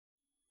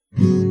Though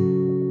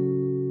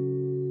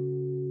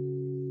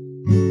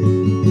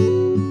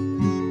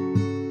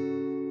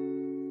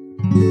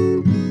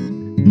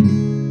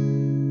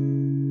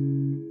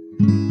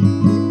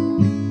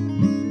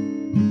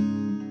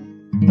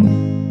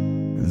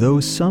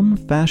some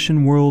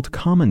fashion world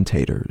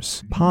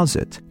commentators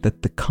posit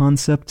that the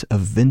concept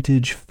of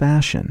vintage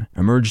fashion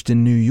emerged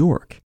in New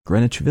York,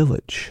 Greenwich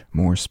Village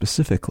more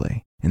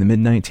specifically, in the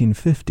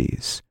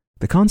mid-1950s,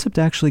 the concept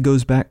actually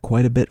goes back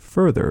quite a bit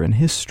further in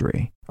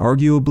history,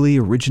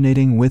 arguably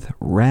originating with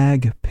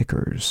rag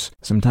pickers,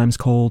 sometimes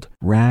called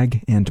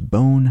rag and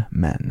bone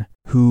men,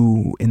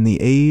 who, in the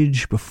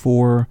age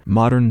before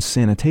modern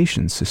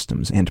sanitation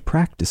systems and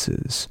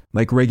practices,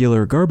 like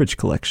regular garbage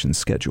collection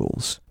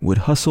schedules, would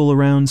hustle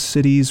around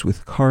cities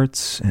with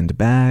carts and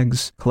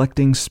bags,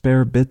 collecting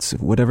spare bits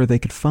of whatever they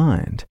could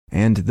find,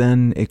 and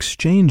then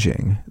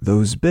exchanging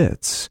those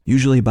bits,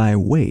 usually by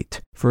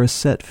weight, for a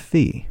set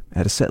fee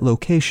at a set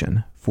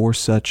location for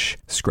such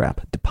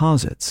scrap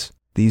deposits.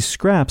 These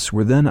scraps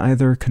were then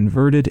either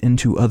converted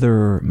into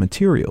other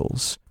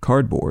materials,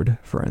 cardboard,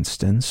 for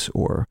instance,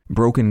 or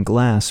broken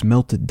glass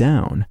melted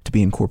down to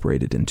be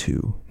incorporated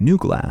into new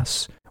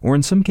glass, or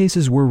in some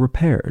cases were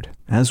repaired,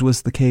 as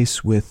was the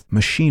case with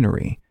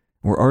machinery,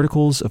 or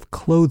articles of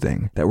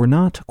clothing that were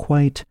not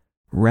quite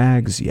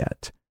rags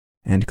yet,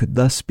 and could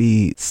thus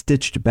be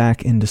stitched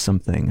back into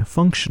something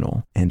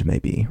functional and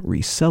maybe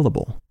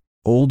resellable.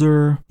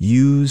 Older,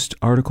 used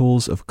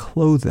articles of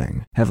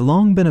clothing have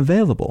long been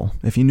available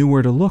if you knew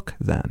where to look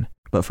then,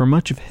 but for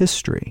much of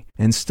history,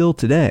 and still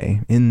today,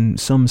 in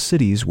some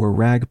cities where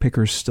rag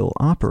pickers still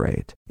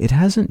operate, it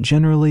hasn't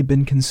generally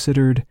been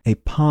considered a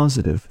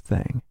positive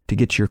thing to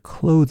get your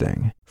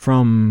clothing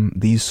from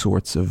these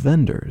sorts of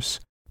vendors.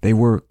 They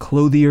were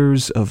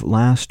clothiers of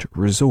last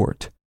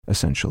resort,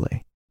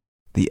 essentially.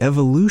 The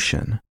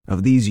evolution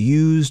of these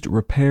used,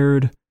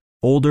 repaired,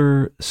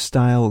 older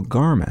style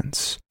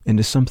garments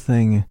into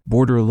something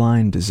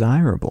borderline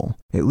desirable,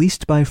 at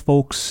least by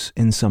folks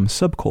in some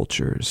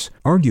subcultures,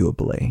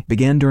 arguably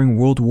began during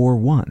World War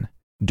I,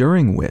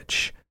 during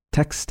which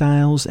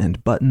textiles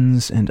and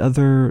buttons and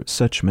other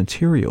such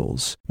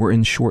materials were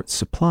in short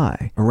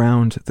supply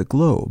around the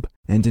globe,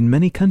 and in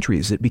many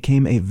countries it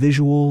became a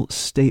visual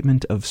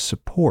statement of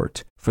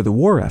support for the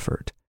war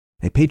effort,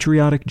 a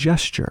patriotic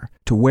gesture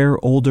to wear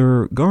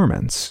older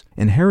garments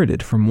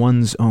inherited from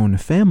one's own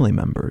family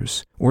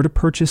members, or to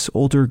purchase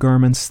older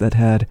garments that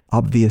had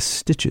obvious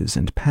stitches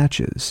and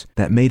patches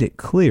that made it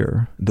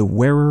clear the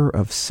wearer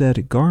of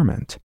said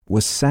garment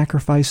was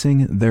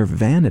sacrificing their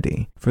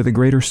vanity for the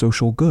greater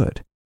social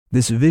good.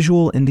 This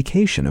visual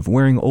indication of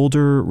wearing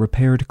older,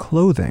 repaired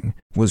clothing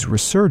was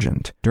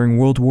resurgent during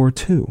World War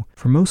II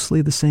for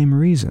mostly the same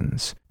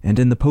reasons, and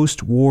in the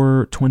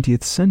post-war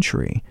 20th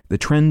century, the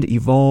trend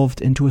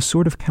evolved into a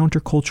sort of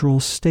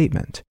countercultural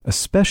statement,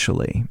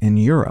 especially in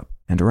Europe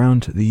and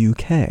around the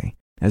UK,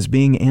 as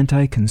being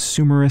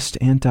anti-consumerist,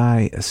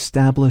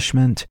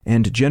 anti-establishment,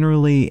 and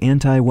generally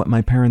anti-what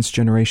my parents'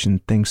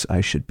 generation thinks I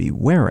should be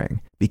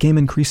wearing, became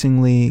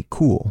increasingly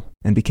cool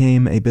and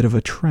became a bit of a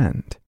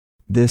trend.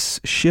 This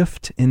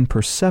shift in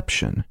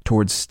perception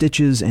towards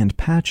stitches and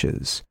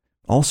patches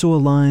also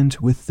aligned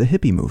with the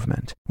hippie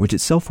movement, which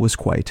itself was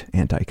quite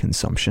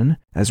anti-consumption,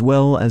 as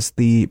well as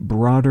the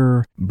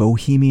broader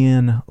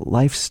bohemian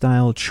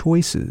lifestyle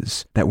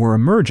choices that were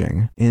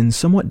emerging in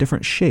somewhat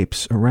different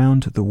shapes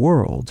around the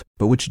world,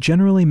 but which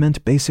generally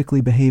meant basically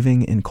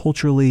behaving in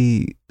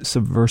culturally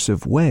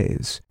subversive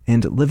ways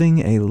and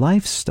living a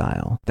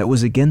lifestyle that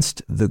was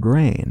against the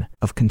grain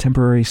of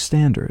contemporary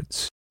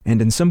standards,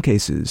 and in some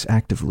cases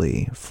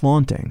actively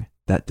flaunting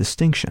that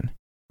distinction.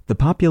 The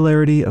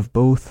popularity of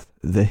both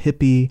the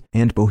hippie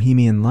and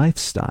bohemian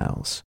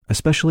lifestyles,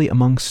 especially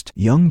amongst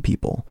young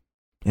people,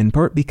 in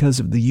part because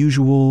of the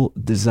usual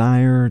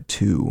desire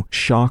to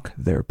shock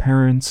their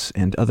parents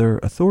and other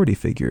authority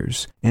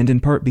figures, and in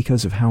part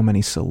because of how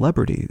many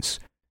celebrities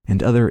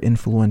and other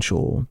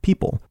influential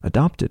people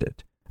adopted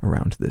it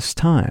around this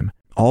time.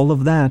 All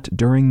of that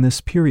during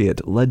this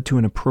period led to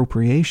an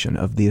appropriation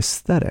of the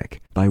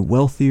aesthetic by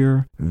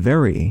wealthier,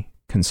 very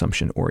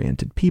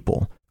consumption-oriented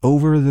people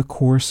over the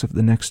course of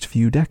the next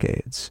few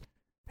decades.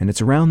 And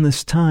it's around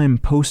this time,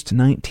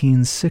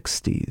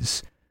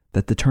 post-1960s,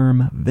 that the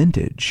term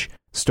vintage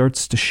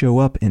starts to show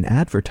up in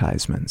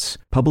advertisements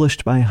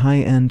published by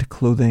high-end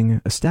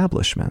clothing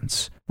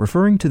establishments,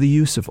 referring to the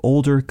use of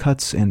older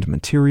cuts and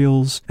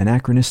materials,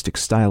 anachronistic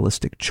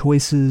stylistic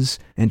choices,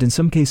 and in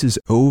some cases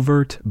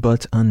overt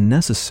but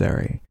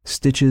unnecessary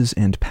stitches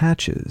and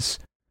patches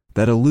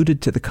that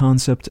alluded to the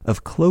concept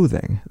of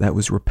clothing that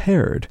was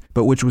repaired,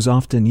 but which was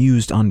often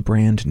used on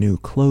brand new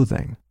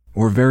clothing,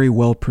 or very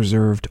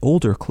well-preserved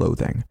older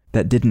clothing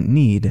that didn't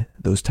need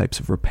those types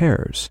of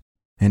repairs.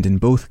 And in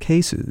both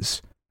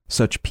cases,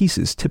 such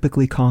pieces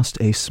typically cost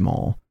a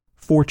small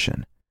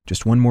fortune.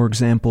 Just one more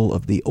example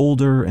of the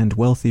older and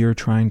wealthier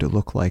trying to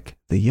look like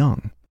the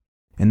young.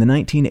 In the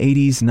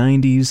 1980s,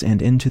 90s,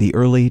 and into the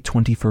early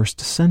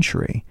 21st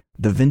century,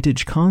 the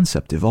vintage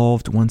concept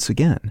evolved once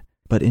again,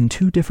 but in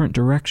two different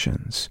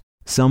directions.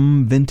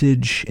 Some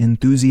vintage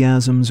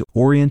enthusiasms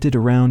oriented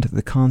around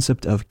the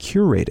concept of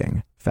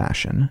curating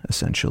fashion,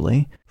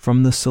 essentially.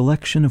 From the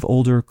selection of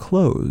older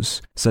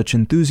clothes, such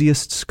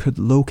enthusiasts could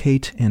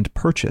locate and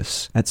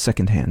purchase at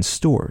secondhand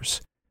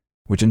stores,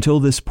 which until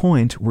this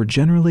point were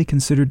generally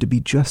considered to be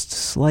just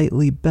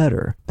slightly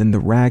better than the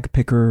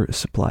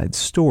rag-picker-supplied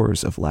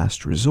stores of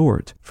last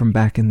resort from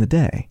back in the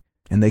day.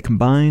 And they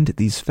combined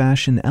these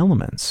fashion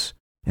elements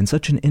in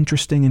such an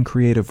interesting and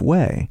creative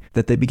way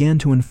that they began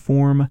to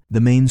inform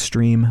the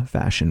mainstream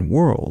fashion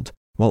world,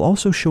 while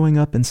also showing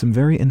up in some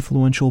very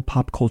influential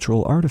pop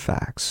cultural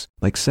artifacts,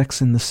 like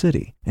Sex and the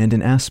City, and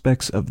in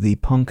aspects of the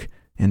punk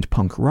and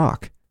punk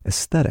rock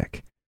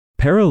aesthetic.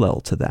 Parallel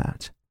to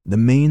that, the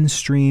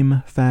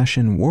mainstream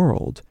fashion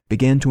world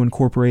began to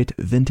incorporate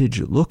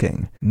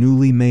vintage-looking,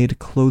 newly made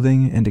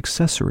clothing and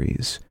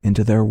accessories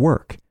into their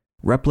work,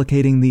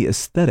 replicating the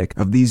aesthetic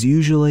of these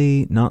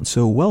usually not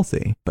so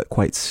wealthy, but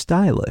quite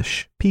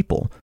stylish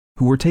people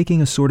who were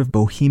taking a sort of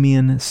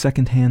bohemian,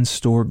 secondhand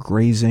store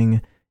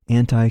grazing,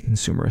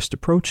 anti-consumerist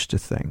approach to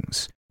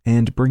things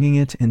and bringing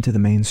it into the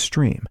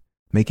mainstream,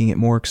 making it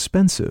more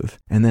expensive,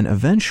 and then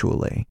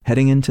eventually,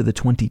 heading into the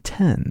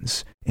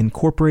 2010s,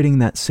 incorporating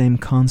that same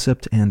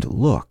concept and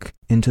look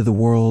into the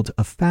world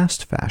of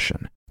fast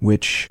fashion,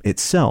 which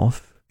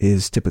itself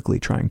is typically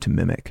trying to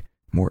mimic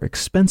more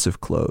expensive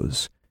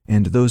clothes,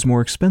 and those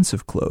more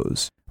expensive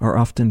clothes are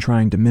often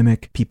trying to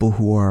mimic people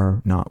who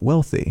are not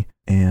wealthy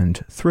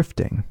and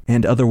thrifting,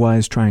 and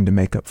otherwise trying to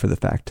make up for the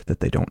fact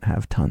that they don't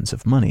have tons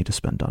of money to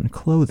spend on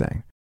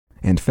clothing.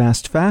 And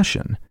fast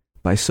fashion,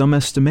 by some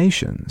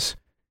estimations,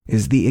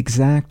 is the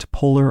exact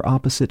polar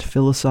opposite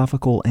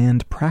philosophical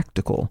and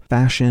practical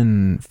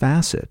fashion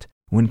facet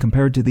when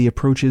compared to the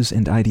approaches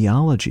and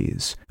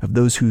ideologies of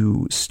those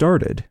who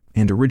started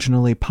and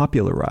originally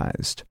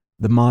popularized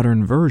the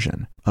modern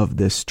version of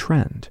this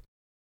trend.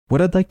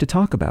 What I'd like to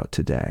talk about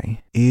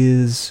today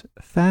is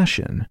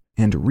fashion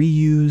and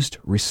reused,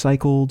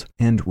 recycled,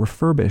 and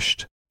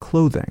refurbished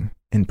clothing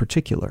in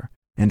particular,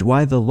 and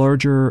why the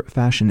larger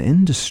fashion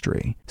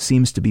industry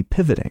seems to be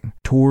pivoting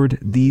toward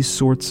these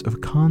sorts of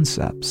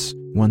concepts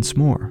once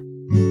more.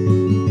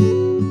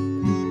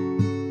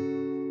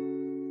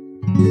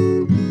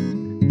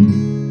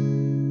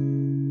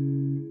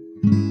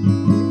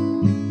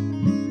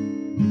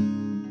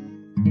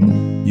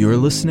 You're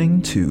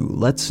listening to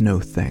Let's Know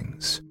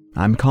Things.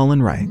 I'm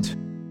Colin Wright.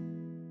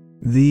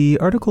 The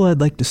article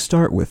I'd like to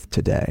start with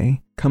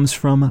today comes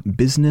from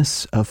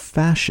Business of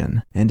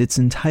Fashion, and it's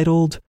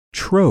entitled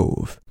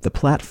Trove, the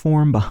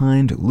platform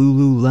behind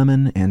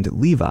Lululemon and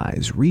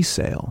Levi's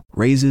resale,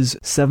 raises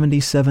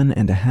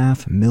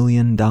 $77.5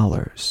 million.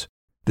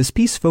 This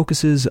piece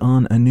focuses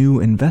on a new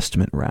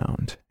investment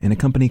round in a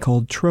company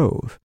called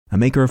Trove, a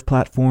maker of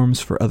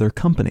platforms for other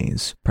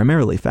companies,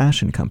 primarily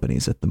fashion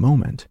companies at the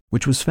moment,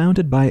 which was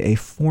founded by a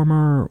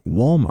former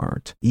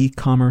Walmart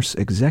e-commerce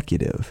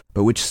executive,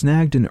 but which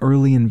snagged an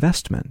early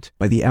investment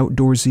by the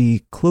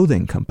outdoorsy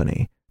clothing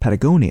company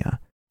Patagonia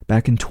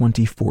back in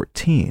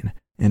 2014,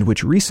 and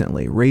which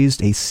recently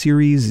raised a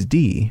Series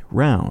D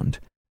round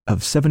of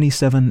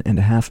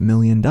 $77.5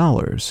 million,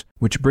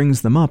 which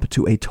brings them up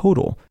to a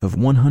total of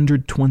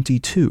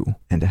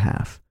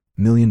 $122.5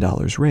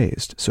 million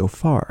raised so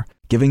far,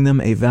 giving them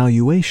a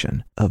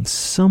valuation of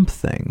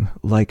something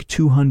like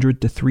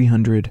 $200 to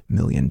 $300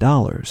 million.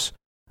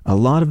 A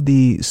lot of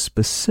the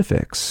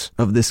specifics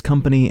of this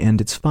company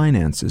and its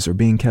finances are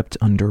being kept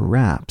under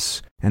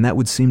wraps, and that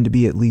would seem to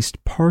be at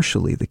least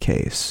partially the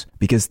case,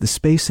 because the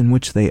space in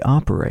which they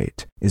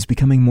operate is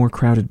becoming more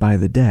crowded by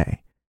the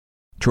day.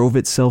 Trove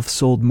itself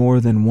sold more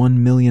than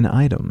 1 million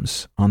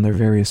items on their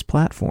various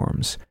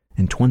platforms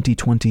in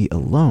 2020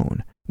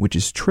 alone, which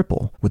is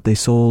triple what they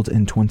sold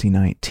in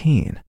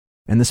 2019.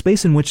 And the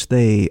space in which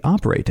they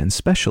operate and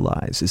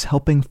specialize is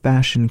helping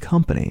fashion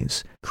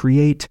companies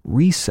create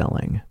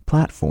reselling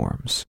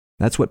platforms.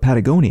 That's what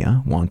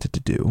Patagonia wanted to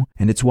do,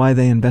 and it's why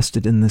they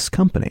invested in this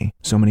company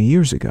so many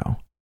years ago.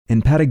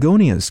 In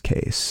Patagonia's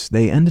case,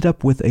 they ended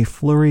up with a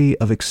flurry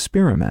of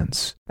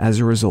experiments as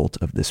a result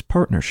of this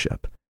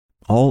partnership,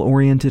 all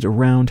oriented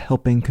around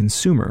helping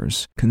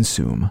consumers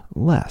consume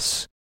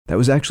less. That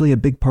was actually a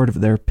big part of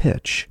their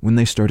pitch when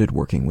they started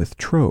working with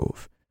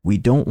Trove. We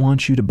don't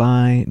want you to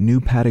buy new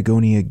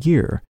Patagonia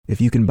gear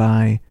if you can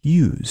buy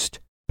used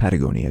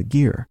Patagonia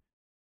gear.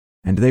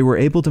 And they were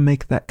able to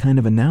make that kind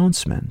of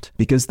announcement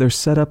because they're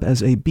set up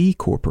as a B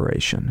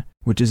corporation,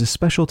 which is a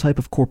special type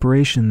of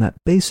corporation that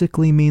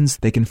basically means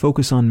they can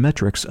focus on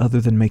metrics other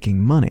than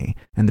making money,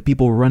 and the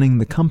people running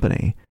the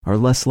company are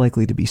less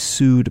likely to be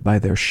sued by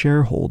their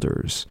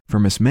shareholders for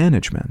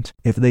mismanagement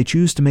if they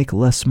choose to make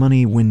less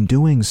money when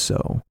doing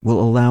so will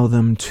allow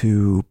them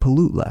to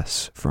pollute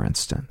less, for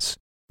instance.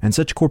 And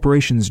such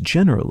corporations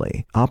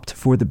generally opt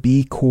for the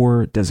B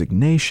Corp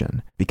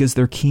designation because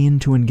they're keen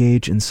to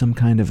engage in some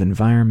kind of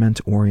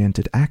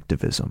environment-oriented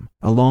activism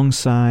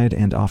alongside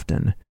and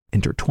often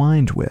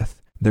intertwined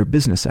with their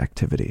business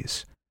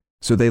activities.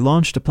 So they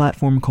launched a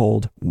platform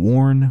called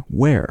Worn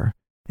Wear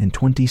in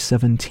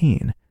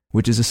 2017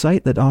 which is a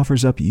site that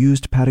offers up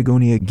used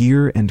Patagonia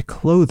gear and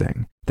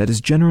clothing that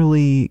is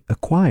generally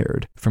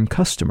acquired from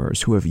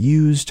customers who have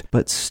used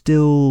but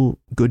still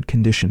good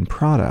condition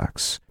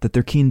products that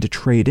they're keen to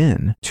trade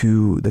in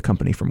to the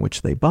company from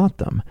which they bought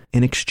them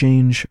in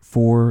exchange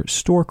for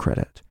store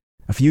credit.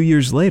 A few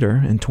years later,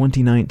 in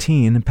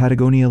 2019,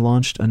 Patagonia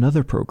launched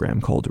another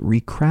program called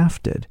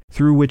Recrafted,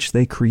 through which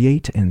they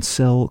create and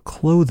sell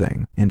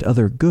clothing and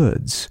other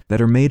goods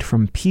that are made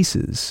from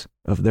pieces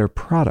of their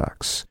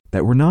products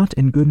that were not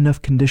in good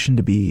enough condition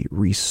to be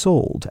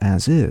resold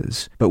as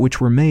is, but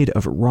which were made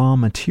of raw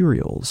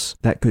materials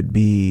that could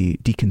be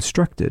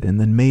deconstructed and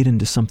then made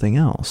into something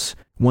else,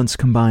 once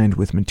combined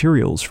with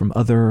materials from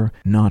other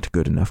not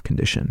good enough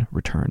condition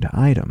returned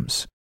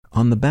items.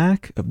 On the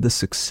back of the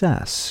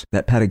success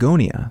that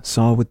Patagonia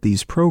saw with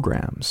these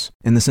programs,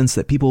 in the sense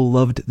that people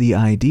loved the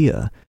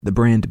idea, the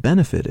brand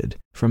benefited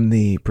from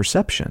the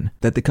perception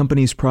that the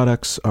company's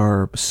products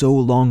are so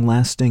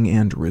long-lasting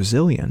and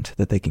resilient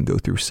that they can go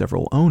through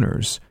several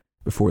owners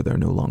before they're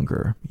no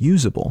longer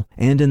usable,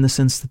 and in the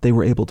sense that they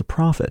were able to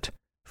profit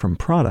from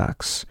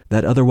products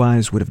that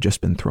otherwise would have just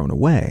been thrown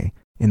away.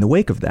 In the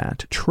wake of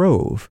that,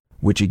 Trove,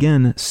 which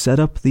again set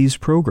up these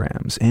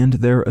programs and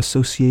their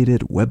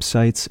associated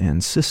websites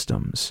and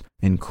systems,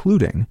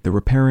 including the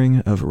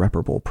repairing of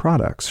reparable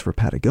products for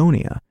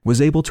Patagonia,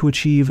 was able to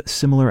achieve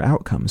similar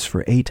outcomes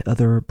for 8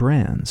 other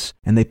brands,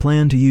 and they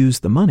plan to use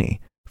the money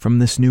from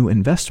this new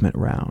investment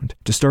round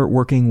to start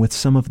working with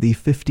some of the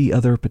 50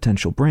 other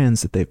potential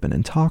brands that they've been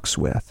in talks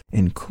with,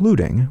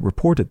 including,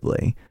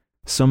 reportedly,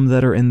 some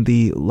that are in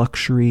the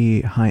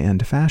luxury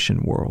high-end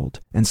fashion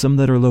world, and some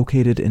that are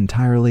located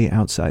entirely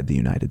outside the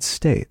United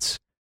States.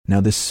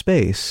 Now, this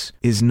space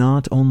is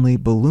not only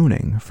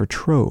ballooning for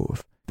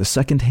Trove. The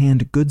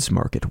second-hand goods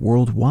market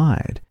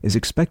worldwide is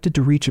expected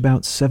to reach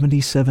about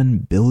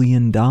 $77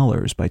 billion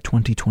by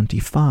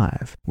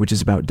 2025, which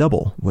is about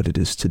double what it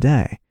is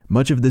today.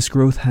 Much of this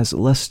growth has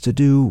less to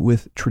do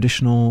with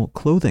traditional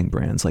clothing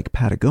brands like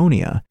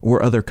Patagonia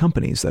or other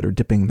companies that are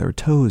dipping their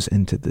toes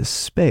into this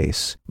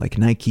space, like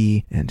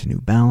Nike and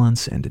New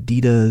Balance and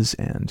Adidas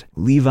and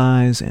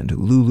Levi's and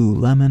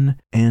Lululemon,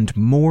 and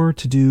more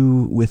to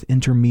do with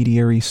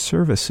intermediary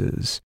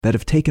services that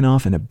have taken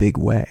off in a big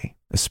way,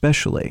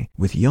 especially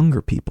with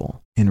younger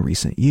people in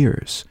recent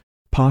years.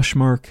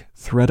 Poshmark,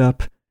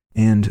 ThredUp,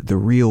 and The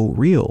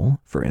RealReal,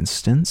 for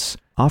instance,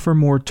 offer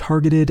more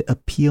targeted,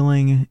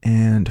 appealing,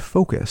 and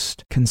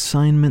focused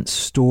consignment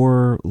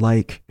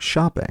store-like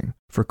shopping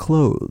for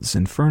clothes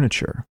and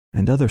furniture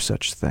and other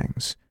such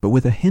things, but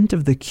with a hint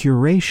of the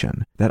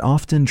curation that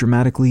often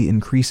dramatically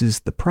increases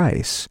the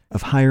price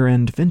of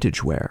higher-end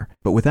vintage wear,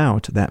 but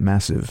without that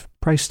massive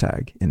price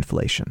tag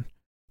inflation.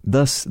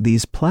 Thus,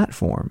 these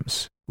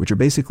platforms, which are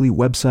basically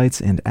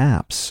websites and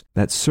apps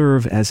that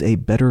serve as a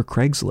better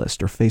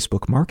Craigslist or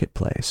Facebook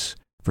marketplace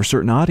for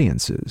certain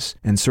audiences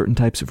and certain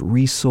types of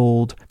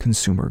resold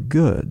consumer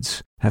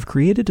goods, have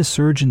created a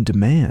surge in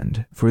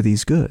demand for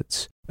these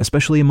goods,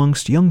 especially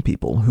amongst young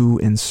people who,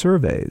 in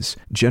surveys,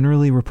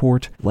 generally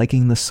report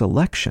liking the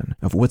selection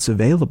of what's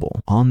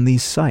available on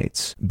these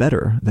sites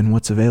better than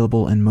what's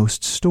available in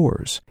most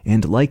stores,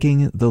 and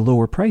liking the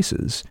lower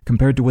prices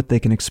compared to what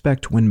they can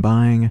expect when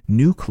buying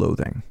new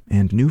clothing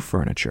and new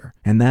furniture.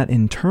 And that,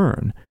 in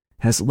turn,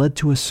 has led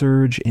to a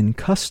surge in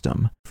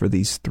custom for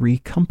these 3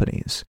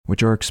 companies,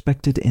 which are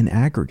expected in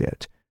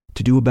aggregate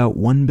to do about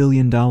 $1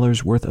 billion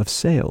worth of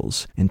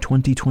sales in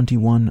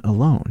 2021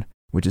 alone,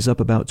 which is up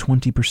about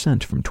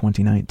 20% from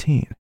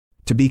 2019.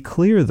 To be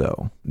clear,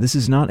 though, this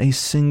is not a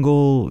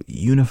single,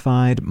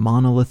 unified,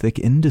 monolithic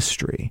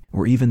industry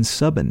or even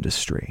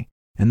sub-industry,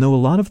 and though a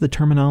lot of the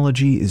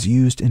terminology is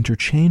used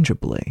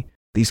interchangeably,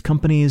 these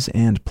companies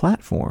and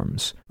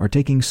platforms are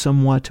taking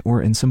somewhat, or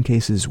in some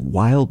cases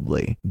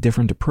wildly,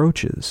 different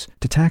approaches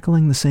to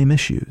tackling the same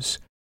issues,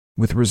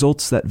 with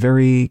results that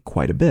vary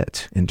quite a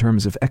bit in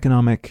terms of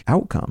economic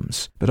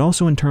outcomes, but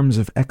also in terms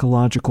of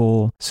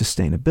ecological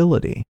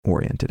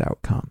sustainability-oriented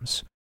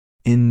outcomes.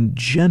 In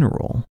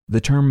general, the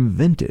term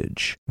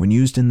vintage, when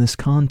used in this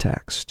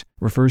context,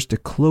 refers to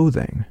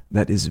clothing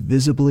that is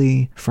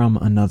visibly from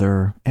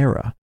another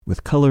era,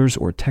 with colors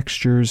or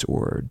textures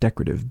or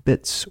decorative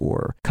bits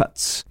or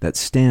cuts that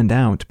stand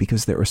out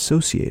because they're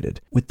associated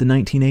with the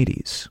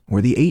 1980s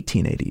or the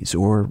 1880s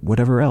or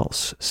whatever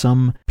else,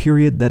 some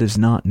period that is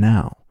not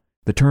now.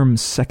 The term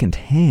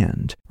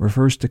second-hand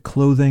refers to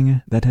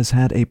clothing that has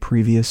had a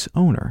previous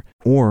owner,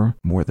 or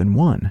more than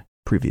one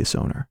previous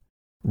owner.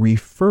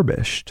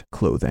 Refurbished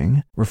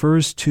clothing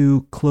refers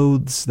to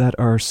clothes that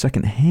are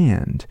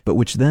second-hand, but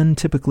which then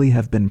typically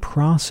have been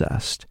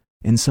processed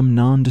in some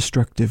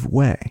non-destructive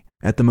way.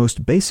 At the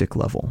most basic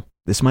level,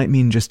 this might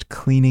mean just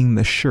cleaning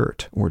the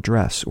shirt or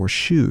dress or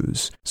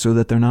shoes so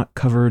that they're not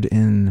covered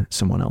in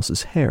someone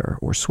else's hair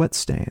or sweat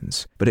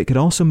stains, but it could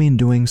also mean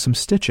doing some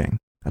stitching,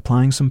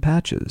 applying some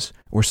patches,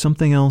 or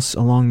something else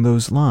along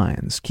those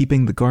lines,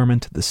 keeping the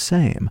garment the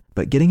same,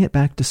 but getting it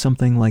back to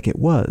something like it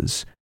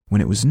was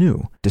when it was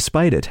new,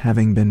 despite it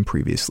having been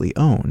previously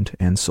owned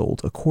and sold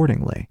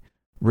accordingly.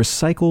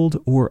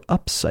 recycled or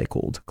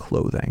upcycled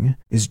clothing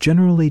is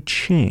generally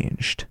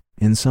changed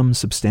in some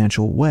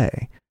substantial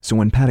way. So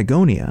when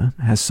Patagonia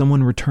has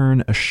someone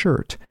return a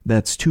shirt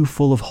that's too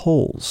full of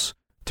holes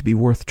to be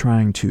worth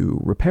trying to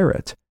repair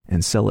it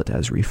and sell it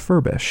as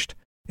refurbished,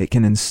 it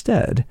can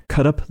instead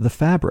cut up the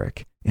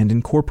fabric and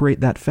incorporate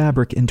that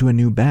fabric into a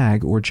new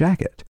bag or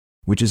jacket,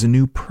 which is a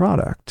new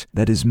product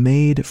that is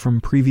made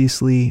from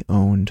previously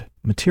owned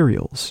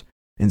materials.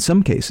 In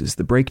some cases,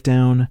 the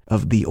breakdown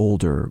of the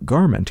older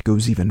garment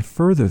goes even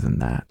further than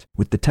that,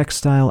 with the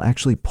textile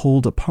actually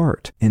pulled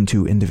apart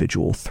into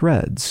individual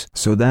threads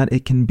so that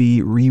it can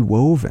be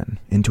rewoven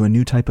into a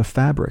new type of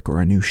fabric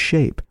or a new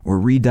shape, or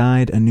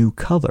re-dyed a new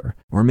color,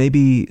 or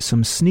maybe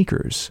some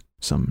sneakers.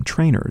 Some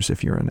trainers,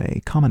 if you're in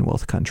a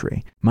Commonwealth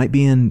country, might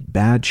be in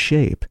bad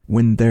shape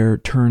when they're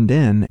turned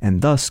in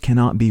and thus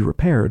cannot be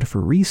repaired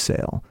for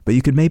resale, but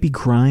you could maybe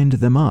grind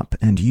them up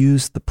and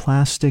use the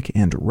plastic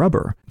and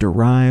rubber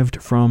derived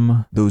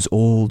from those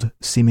old,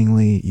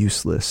 seemingly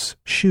useless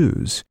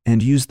shoes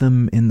and use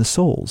them in the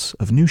soles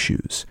of new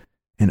shoes.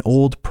 An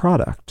old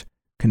product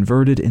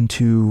converted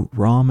into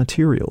raw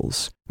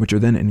materials, which are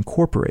then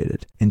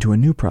incorporated into a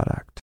new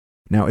product.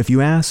 Now, if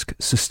you ask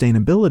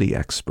sustainability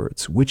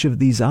experts which of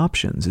these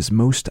options is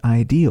most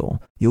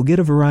ideal, you'll get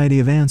a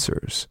variety of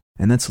answers,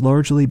 and that's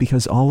largely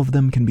because all of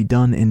them can be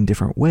done in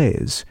different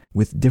ways,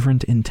 with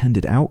different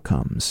intended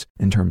outcomes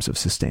in terms of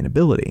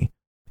sustainability,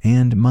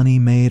 and money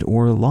made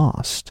or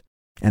lost.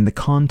 And the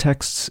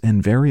contexts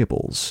and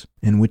variables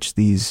in which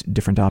these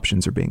different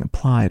options are being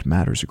applied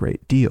matters a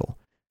great deal.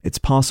 It's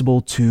possible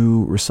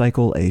to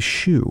recycle a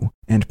shoe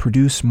and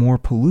produce more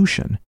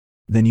pollution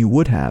than you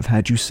would have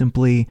had you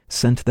simply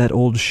sent that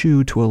old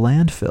shoe to a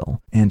landfill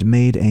and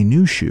made a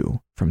new shoe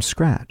from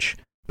scratch.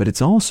 But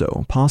it's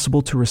also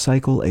possible to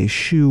recycle a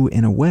shoe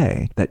in a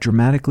way that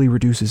dramatically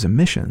reduces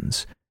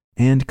emissions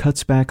and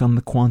cuts back on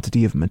the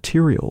quantity of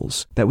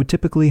materials that would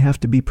typically have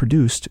to be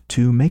produced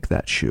to make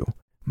that shoe.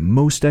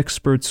 Most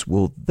experts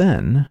will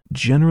then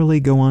generally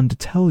go on to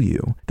tell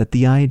you that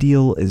the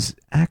ideal is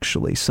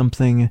actually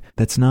something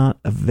that's not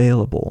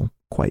available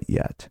quite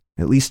yet,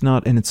 at least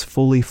not in its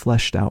fully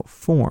fleshed out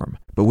form,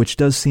 but which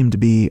does seem to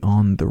be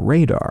on the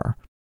radar,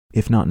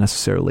 if not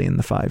necessarily in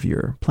the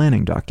 5-year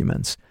planning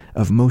documents,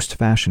 of most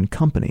fashion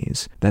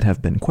companies that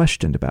have been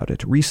questioned about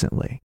it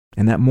recently.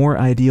 And that more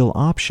ideal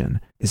option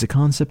is a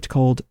concept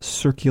called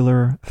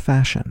circular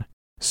fashion.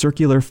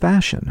 Circular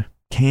fashion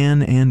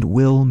can and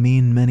will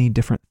mean many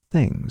different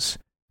things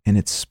in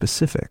its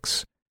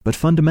specifics, but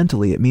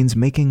fundamentally it means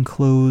making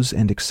clothes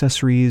and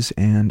accessories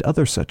and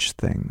other such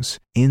things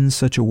in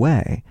such a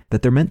way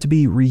that they're meant to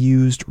be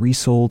reused,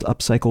 resold,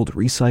 upcycled,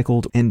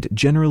 recycled, and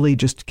generally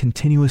just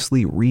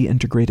continuously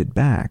reintegrated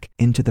back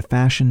into the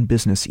fashion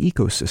business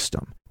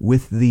ecosystem,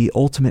 with the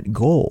ultimate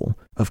goal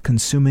of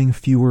consuming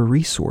fewer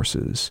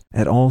resources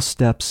at all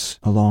steps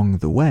along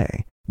the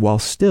way, while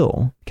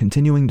still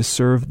continuing to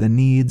serve the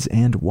needs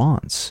and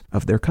wants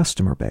of their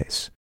customer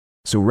base.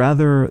 So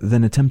rather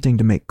than attempting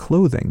to make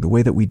clothing the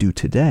way that we do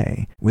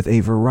today, with a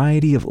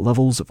variety of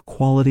levels of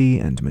quality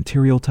and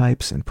material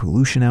types and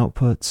pollution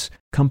outputs,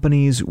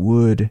 companies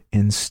would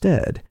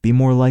instead be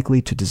more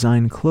likely to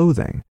design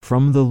clothing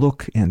from the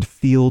look and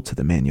feel to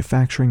the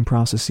manufacturing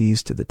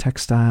processes to the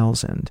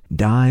textiles and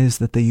dyes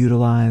that they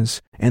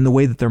utilize, and the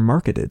way that they're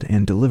marketed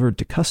and delivered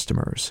to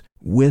customers,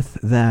 with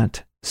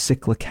that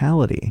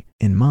cyclicality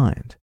in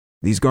mind.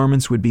 These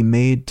garments would be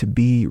made to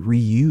be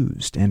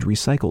reused and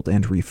recycled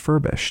and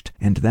refurbished,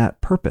 and that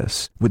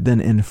purpose would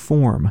then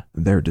inform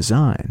their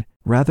design,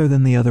 rather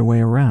than the other way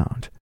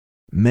around.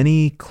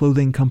 Many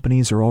clothing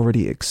companies are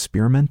already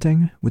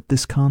experimenting with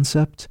this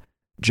concept,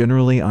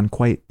 generally on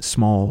quite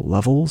small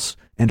levels,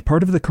 and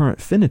part of the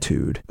current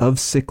finitude of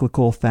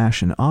cyclical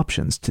fashion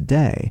options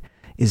today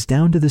is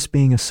down to this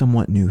being a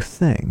somewhat new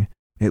thing,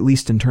 at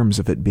least in terms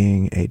of it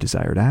being a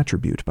desired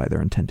attribute by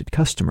their intended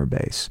customer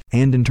base,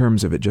 and in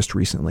terms of it just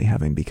recently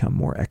having become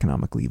more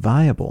economically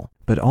viable,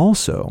 but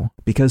also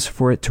because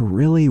for it to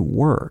really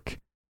work,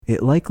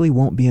 it likely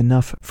won't be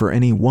enough for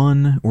any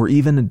one or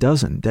even a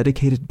dozen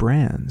dedicated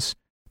brands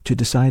to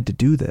decide to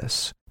do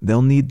this.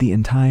 They'll need the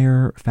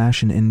entire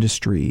fashion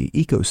industry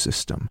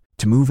ecosystem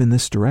to move in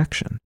this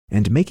direction.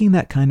 And making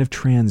that kind of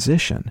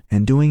transition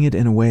and doing it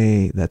in a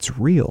way that's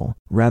real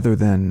rather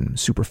than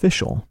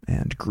superficial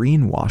and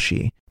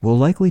greenwashy will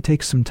likely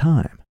take some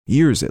time,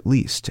 years at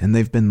least, and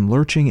they've been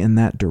lurching in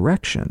that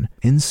direction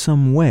in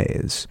some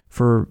ways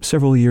for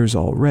several years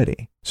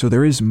already. So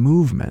there is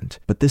movement,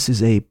 but this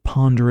is a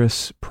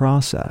ponderous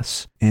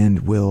process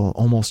and will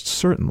almost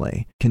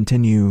certainly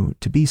continue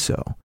to be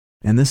so.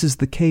 And this is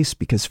the case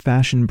because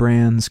fashion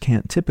brands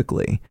can't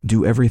typically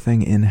do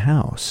everything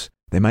in-house.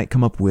 They might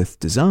come up with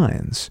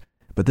designs,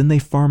 but then they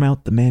farm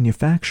out the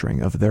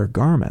manufacturing of their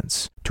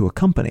garments to a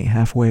company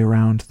halfway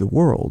around the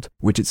world,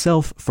 which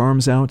itself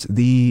farms out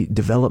the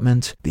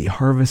development, the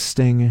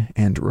harvesting,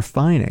 and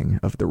refining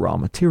of the raw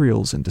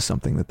materials into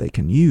something that they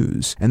can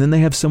use. And then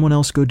they have someone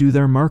else go do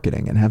their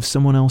marketing and have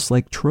someone else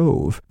like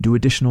Trove do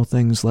additional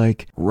things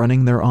like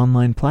running their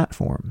online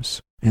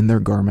platforms and their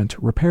garment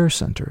repair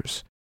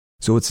centers.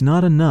 So it's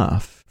not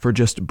enough for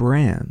just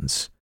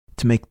brands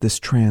to make this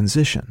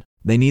transition.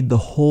 They need the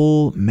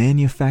whole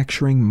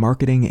manufacturing,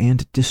 marketing,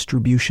 and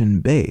distribution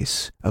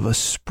base of a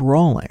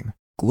sprawling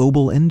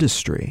global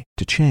industry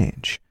to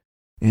change.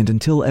 And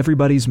until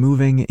everybody's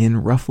moving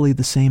in roughly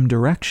the same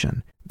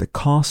direction, the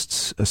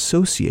costs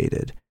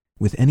associated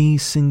with any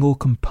single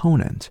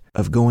component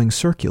of going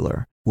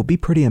circular will be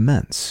pretty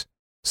immense.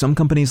 Some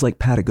companies like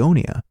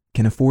Patagonia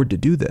can afford to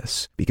do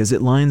this because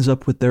it lines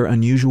up with their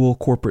unusual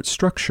corporate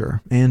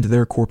structure and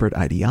their corporate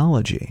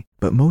ideology.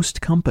 But most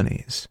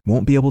companies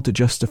won't be able to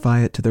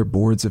justify it to their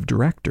boards of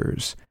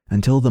directors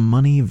until the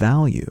money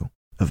value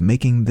of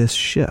making this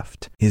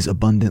shift is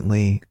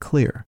abundantly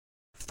clear.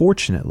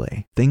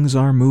 Fortunately, things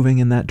are moving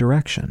in that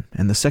direction,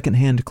 and the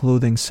secondhand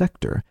clothing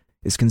sector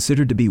is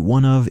considered to be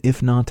one of,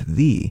 if not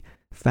the,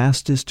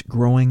 fastest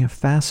growing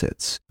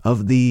facets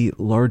of the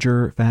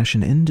larger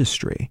fashion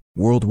industry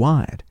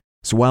worldwide.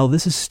 So while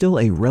this is still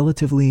a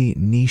relatively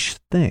niche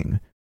thing,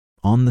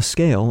 on the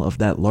scale of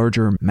that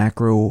larger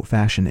macro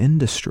fashion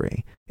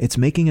industry, it's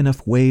making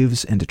enough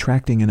waves and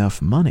attracting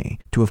enough money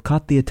to have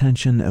caught the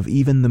attention of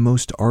even the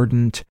most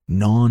ardent,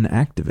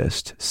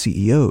 non-activist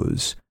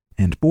CEOs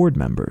and board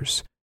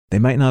members. They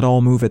might not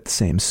all move at the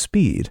same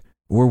speed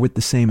or with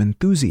the same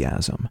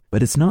enthusiasm,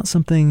 but it's not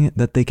something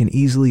that they can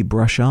easily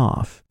brush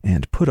off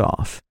and put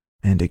off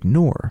and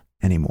ignore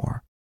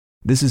anymore.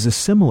 This is a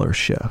similar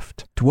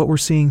shift to what we're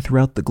seeing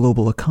throughout the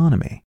global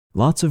economy.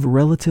 Lots of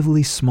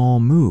relatively small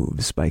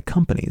moves by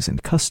companies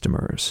and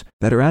customers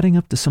that are adding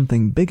up to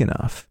something big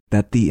enough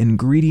that the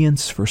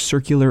ingredients for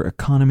circular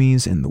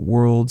economies in the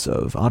worlds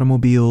of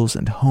automobiles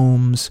and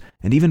homes,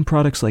 and even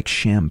products like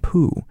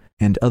shampoo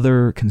and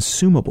other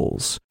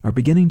consumables, are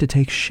beginning to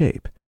take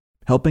shape,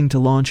 helping to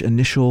launch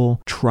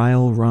initial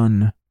trial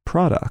run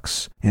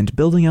products and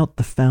building out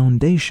the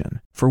foundation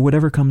for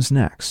whatever comes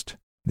next.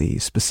 The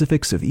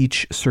specifics of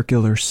each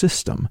circular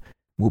system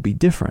will be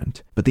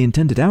different, but the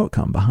intended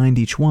outcome behind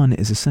each one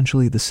is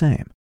essentially the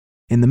same.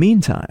 In the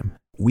meantime,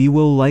 we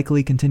will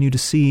likely continue to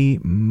see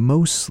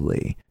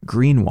mostly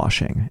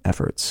greenwashing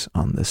efforts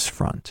on this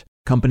front.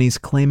 Companies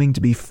claiming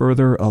to be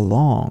further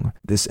along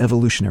this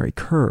evolutionary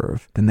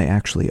curve than they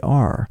actually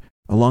are,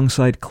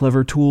 alongside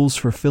clever tools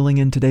for filling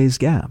in today's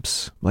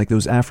gaps, like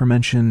those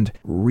aforementioned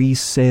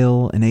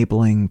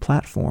resale-enabling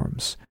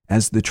platforms,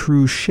 as the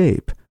true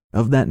shape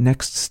of that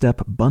next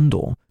step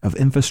bundle of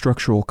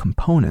infrastructural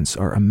components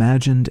are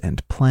imagined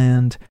and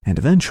planned and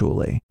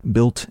eventually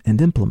built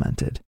and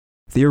implemented.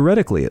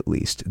 Theoretically, at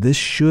least, this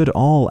should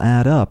all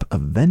add up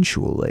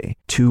eventually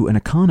to an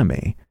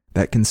economy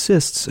that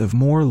consists of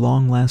more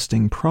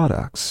long-lasting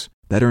products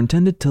that are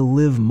intended to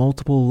live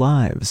multiple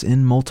lives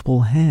in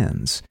multiple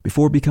hands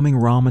before becoming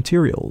raw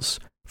materials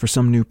for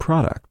some new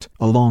product,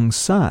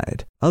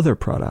 alongside other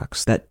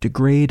products that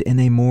degrade in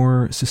a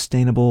more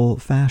sustainable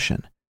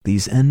fashion.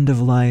 These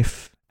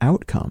end-of-life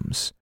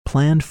outcomes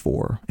planned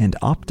for and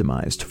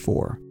optimized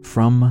for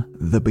from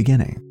the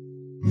beginning.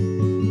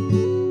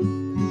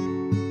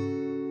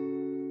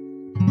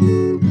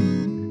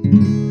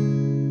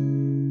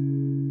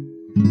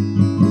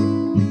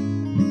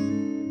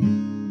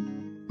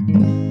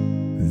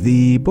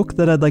 The book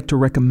that I'd like to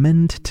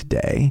recommend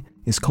today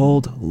is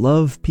called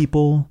Love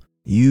People,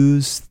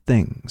 Use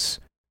Things,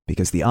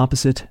 because the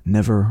opposite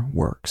never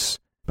works,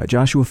 by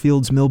Joshua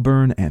Fields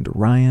Milburn and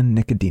Ryan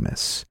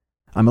Nicodemus.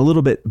 I'm a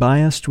little bit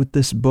biased with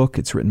this book.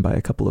 It's written by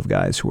a couple of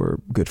guys who are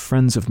good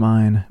friends of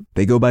mine.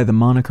 They go by the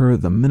moniker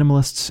The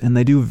Minimalists, and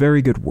they do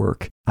very good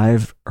work.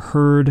 I've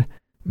heard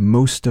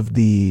most of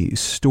the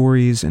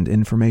stories and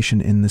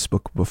information in this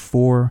book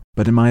before,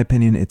 but in my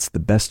opinion, it's the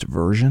best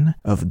version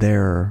of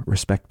their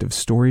respective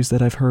stories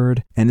that I've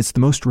heard, and it's the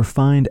most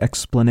refined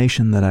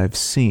explanation that I've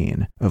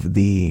seen of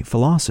the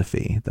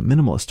philosophy, the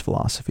minimalist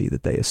philosophy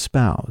that they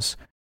espouse.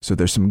 So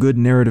there's some good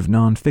narrative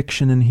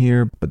nonfiction in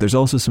here, but there's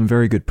also some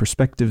very good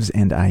perspectives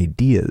and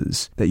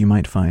ideas that you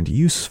might find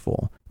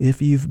useful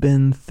if you've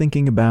been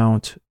thinking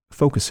about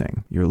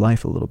focusing your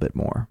life a little bit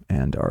more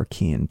and are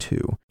keen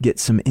to get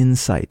some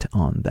insight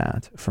on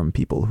that from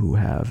people who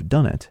have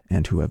done it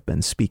and who have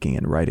been speaking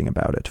and writing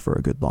about it for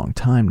a good long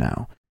time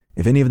now.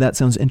 If any of that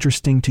sounds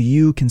interesting to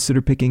you,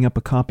 consider picking up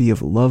a copy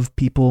of Love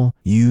People,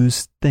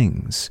 Use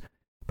Things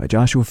by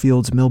Joshua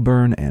Fields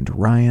Milburn and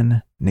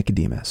Ryan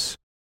Nicodemus.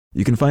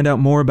 You can find out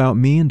more about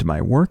me and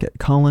my work at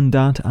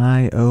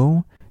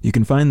Colin.io. You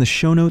can find the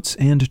show notes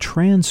and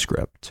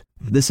transcript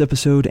of this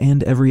episode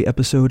and every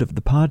episode of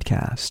the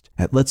podcast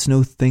at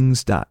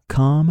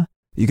letsknowthings.com.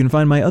 You can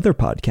find my other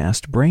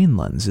podcast, Brain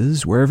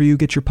Lenses, wherever you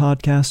get your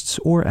podcasts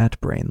or at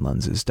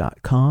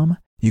brainlenses.com.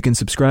 You can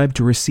subscribe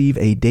to receive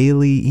a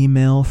daily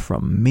email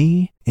from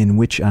me in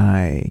which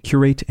I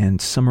curate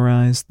and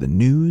summarize the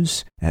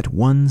news at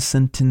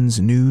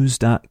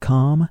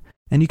onesentencenews.com.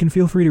 And you can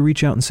feel free to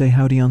reach out and say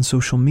howdy on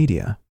social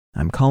media.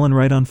 I'm Colin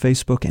Wright on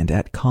Facebook and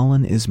at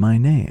Colin is my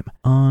name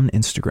on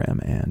Instagram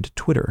and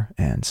Twitter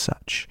and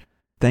such.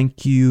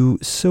 Thank you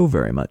so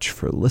very much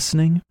for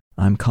listening.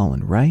 I'm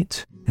Colin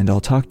Wright, and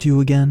I'll talk to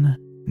you again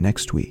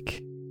next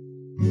week.